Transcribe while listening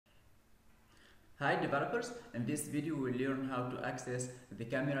Hi developers, in this video we'll learn how to access the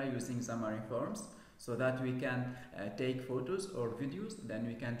camera using Xamarin Forms so that we can take photos or videos, then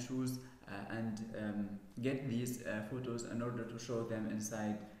we can choose and get these photos in order to show them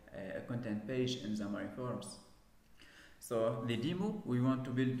inside a content page in Xamarin Forms. So the demo we want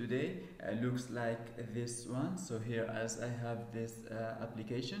to build today looks like this one. So here as I have this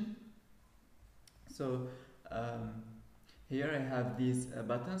application, so here I have these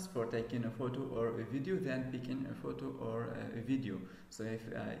buttons for taking a photo or a video, then picking a photo or a video. So if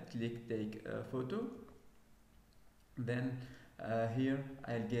I click take a photo, then here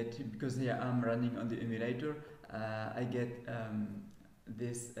I'll get, because here I'm running on the emulator, I get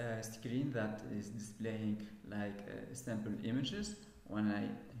this screen that is displaying like sample images. When I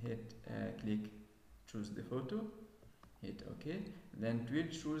hit click choose the photo, hit OK, then it will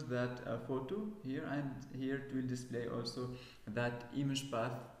choose that photo here, and here it will display also that image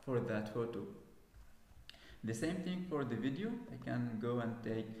path for that photo. The same thing for the video. I can go and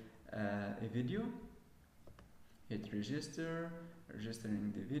take a video, hit register,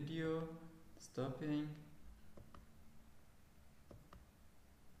 registering the video, stopping,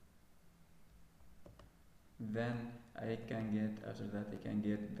 then I can get, after that I can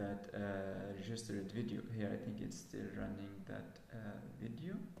get that registered video. Here I think it's still running that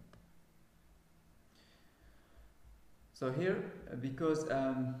video. So here, because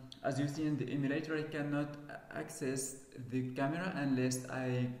as you see in the emulator, I cannot access the camera unless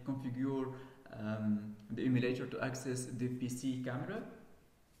I configure the emulator to access the PC camera.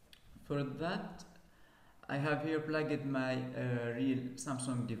 For that, I have here plugged my real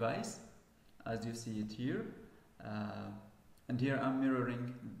Samsung device, as you see it here, and here I'm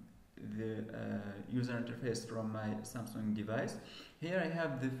mirroring the user interface from my Samsung device. Here I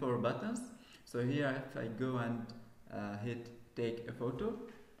have the 4 buttons. So here if I go and hit take a photo,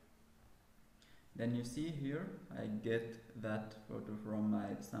 then you see here I get that photo from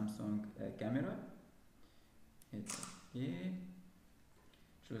my Samsung camera. Hit OK,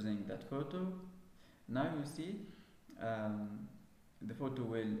 choosing that photo. Now you see the photo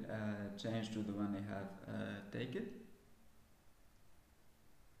will change to the one I have taken.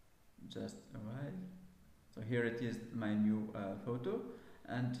 Just a while. So here it is, my new photo,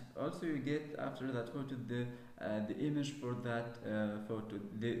 and also you get after that photo the image for that photo,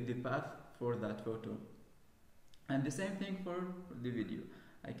 the path for that photo, and the same thing for the video.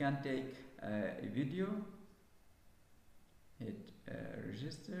 I can take a video, hit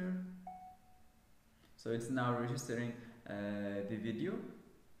register. So it's now registering the video.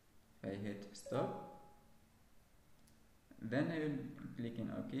 If I hit stop, then I will click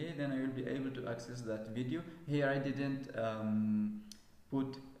in OK, then I will be able to access that video. Here I didn't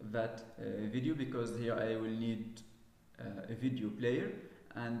put that video because here I will need a video player,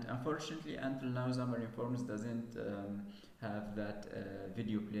 and unfortunately until now Xamarin Forms doesn't have that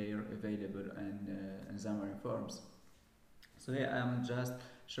video player available in Xamarin Forms. So here I am just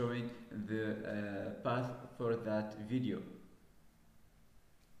showing the path for that video.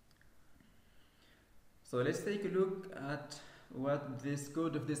 So let's take a look at what this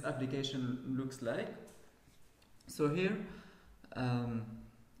code of this application looks like. So here I'm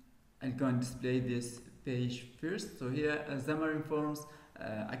going to display this page first. So here Xamarin Forms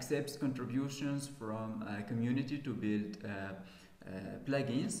accepts contributions from community to build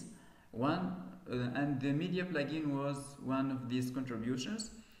plugins. And the media plugin was one of these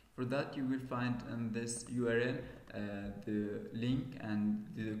contributions. For that you will find in this URL the link and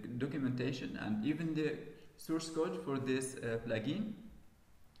the documentation and even the source code for this plugin.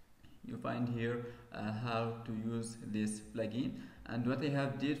 You find here how to use this plugin, and what I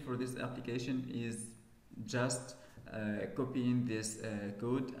have did for this application is just copying this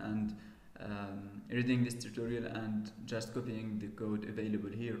code and reading this tutorial and just copying the code available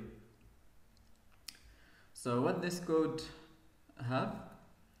here. So what this code have,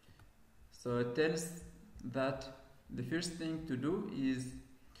 so it tells that the first thing to do is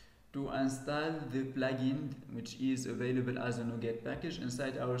to install the plugin which is available as a NuGet package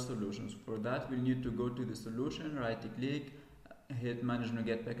inside our solutions. For that we need to go to the solution, right click, hit manage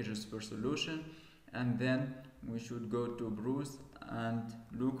NuGet packages for solution, and then we should go to browse and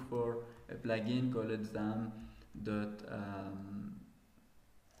look for a plugin called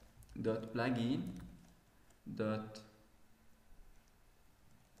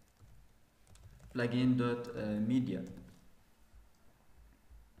plugin.media.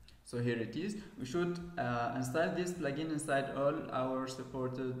 So here it is. We should install this plugin inside all our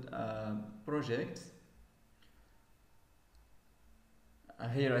supported projects.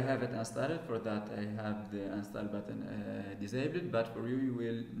 Here I have it installed. For that I have the install button disabled, but for you, you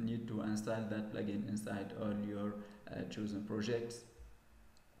will need to install that plugin inside all your chosen projects.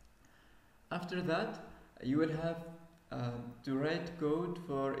 After that, you will have to write code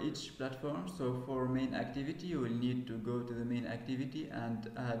for each platform. So for main activity, you will need to go to the main activity and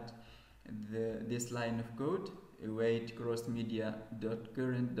add this line of code, await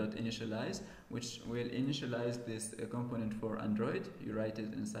crossmedia.current.initialize, which will initialize this component for Android. You write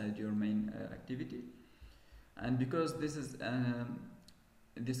it inside your main activity. And because this is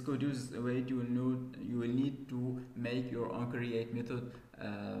this code uses await, you will need to make your onCreate method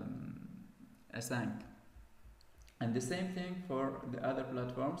async. And the same thing for the other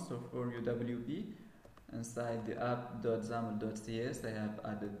platforms. So for UWP, inside the app.xaml.cs, I have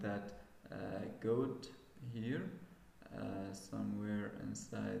added that code here somewhere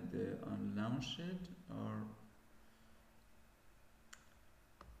inside the unlaunched, or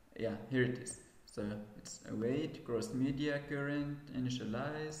yeah, here it is. So it's await cross media current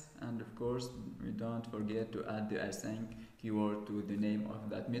initialize, and of course we don't forget to add the async keyword to the name of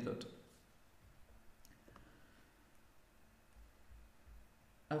that method.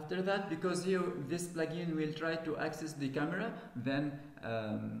 After that, because here this plugin will try to access the camera, then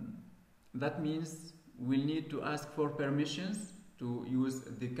that means we'll need to ask for permissions to use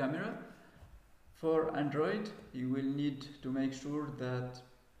the camera. For Android, you will need to make sure that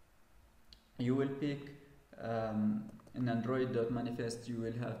you will pick in Android.manifest, you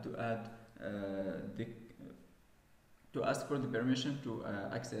will have to add to ask for the permission to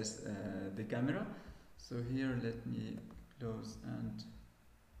access the camera. So here let me close and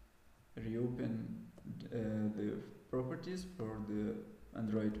reopen the properties for the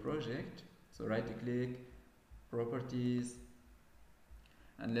Android project. So right click, properties,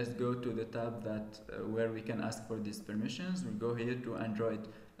 and let's go to the tab that where we can ask for these permissions. We go here to Android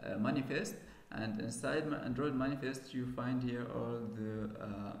manifest, and inside my Android manifest you find here all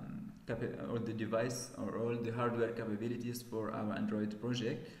the device or all the hardware capabilities for our Android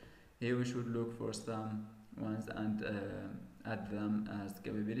project. Here we should look for some ones and add them as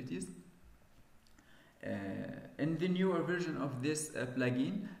capabilities. In the newer version of this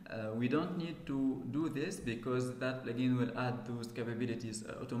plugin, we don't need to do this because that plugin will add those capabilities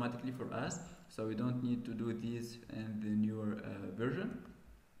automatically for us. So we don't need to do these in the newer version.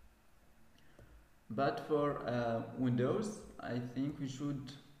 But for Windows, I think we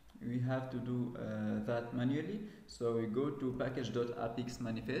have to do that manually. So we go to package.apix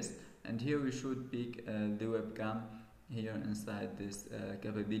manifest, and here we should pick the webcam here inside this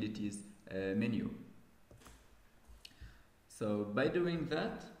capabilities menu. So by doing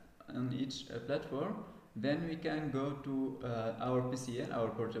that on each platform, then we can go to our PCL, our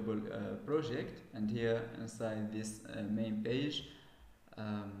portable project, and here inside this main page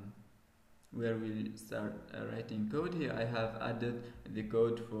where we'll start writing code. Here I have added the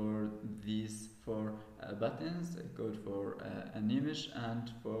code for these four buttons, a code for an image,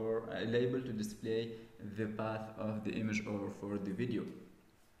 and for a label to display the path of the image or for the video.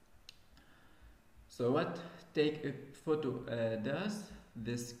 So what take a photo does,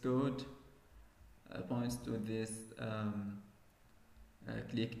 this code points to this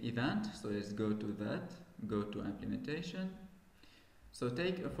click event. So let's go to that, go to implementation. So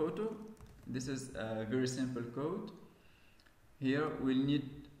take a photo. This is a very simple code. Here we'll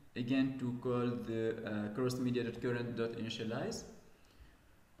need again to call the crossmedia.current.initialize.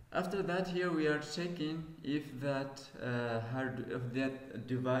 After that, here we are checking if that that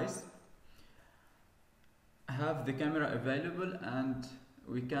device have the camera available and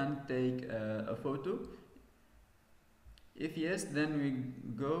we can take a photo. If yes, then we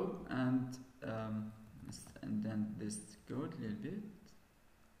go and then this code a little bit.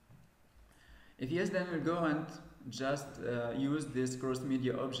 If yes, then we'll go and just use this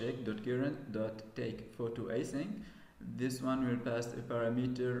cross-media object.current.take photo async. This one will pass a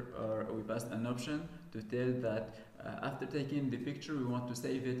parameter, or we pass an option to tell that after taking the picture we want to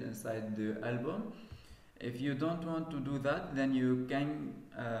save it inside the album. If you don't want to do that, then you can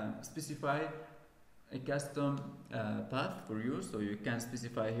specify a custom path for you. So you can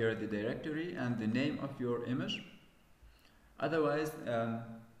specify here the directory and the name of your image. Otherwise,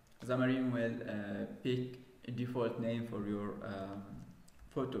 Xamarin will pick a default name for your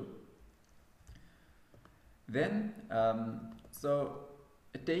photo. Then, so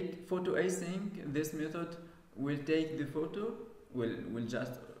take photo async. This method will take the photo, will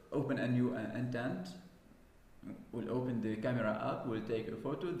just open a new intent. Will open the camera app, will take a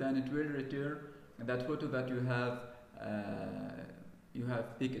photo, then it will return that photo that you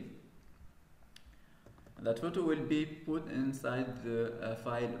have picked. That photo will be put inside the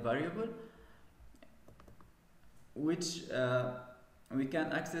file variable, which we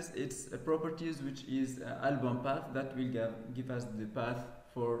can access its properties, which is album path that will give us the path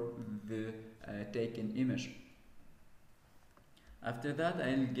for the taken image. After that,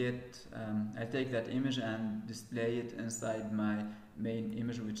 I'll take that image and display it inside my main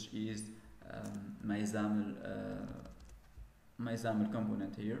image, which is my XAML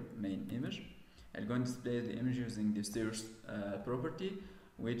component here, main image. I'm going to display the image using the source property,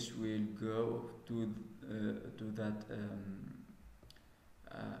 which will go to that,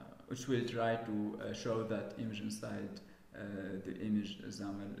 which will try to show that image inside the image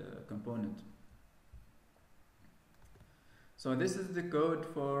XAML component. So this is the code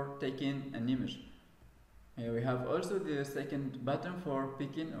for taking an image. We have also the second button for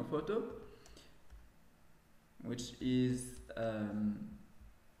picking a photo, which is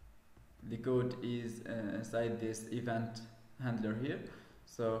the code is inside this event handler here.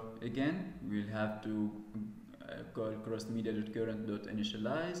 So again, we'll have to call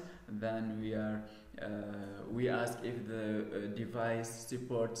crossmedia.current.initialize. Then we ask if the device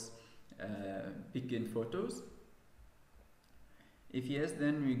supports picking photos. If yes,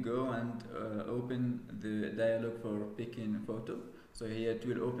 then we go and open the dialog for picking a photo. So here it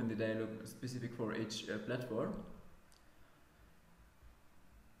will open the dialog specific for each platform.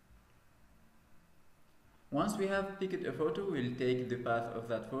 Once we have picked a photo, we'll take the path of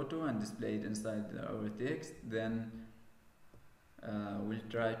that photo and display it inside our text. Then we'll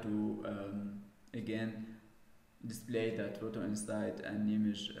try to again display that photo inside an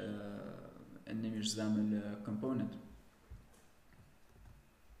image XAML component.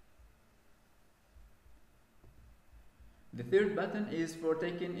 The third button is for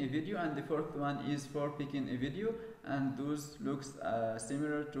taking a video, and the fourth one is for picking a video, and those looks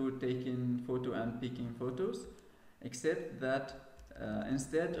similar to taking photo and picking photos, except that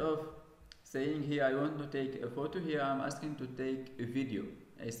instead of saying here I want to take a photo, here I'm asking to take a video,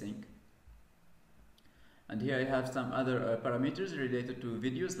 async. And here I have some other parameters related to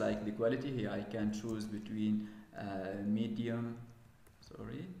videos, like the quality. Here I can choose between medium,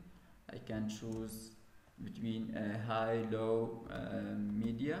 I can choose between high, low,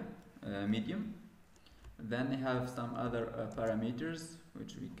 medium. Then I have some other parameters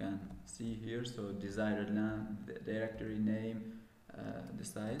which we can see here. So desired length, the directory name, the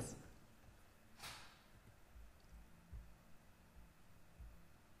size.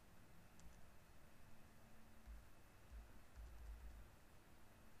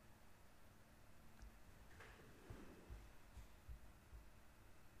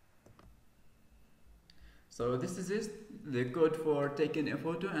 So this is the code for taking a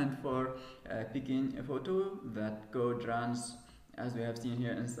photo and for picking a photo. That code runs, as we have seen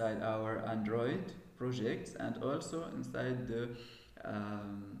here, inside our Android projects and also inside the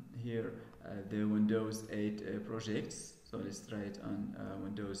the Windows 8 projects. So let's try it on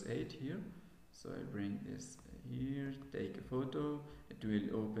Windows 8 here. So I bring this here, take a photo. It will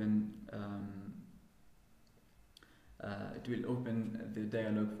open. It will open the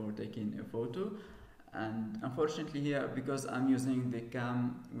dialog for taking a photo. And unfortunately here, because I'm using the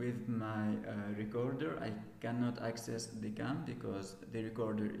cam with my recorder, I cannot access the cam because the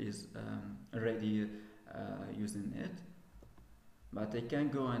recorder is already using it. But I can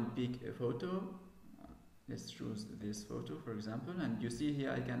go and pick a photo. Let's choose this photo, for example, and you see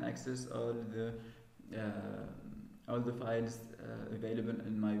here I can access all the files available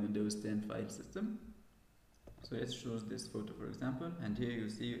in my Windows 10 file system. So let's choose this photo, for example, and here you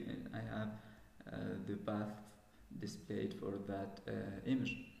see I have the path displayed for that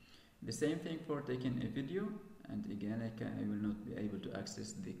image. The same thing for taking a video, and again I will not be able to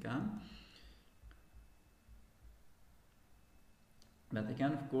access the cam, but I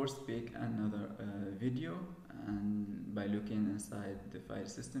can of course pick another video, and by looking inside the file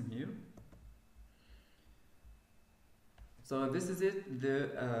system here. So this is it,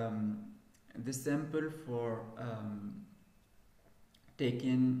 the sample for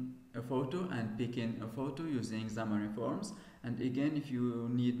taking a photo and picking a photo using Xamarin Forms. And again, if you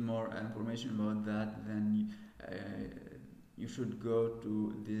need more information about that, then you should go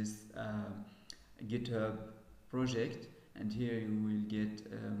to this GitHub project, and here you will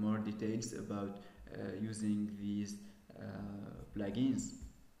get more details about using these plugins.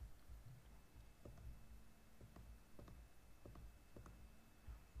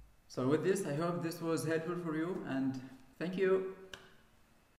 So with this, I hope this was helpful for you, and thank you.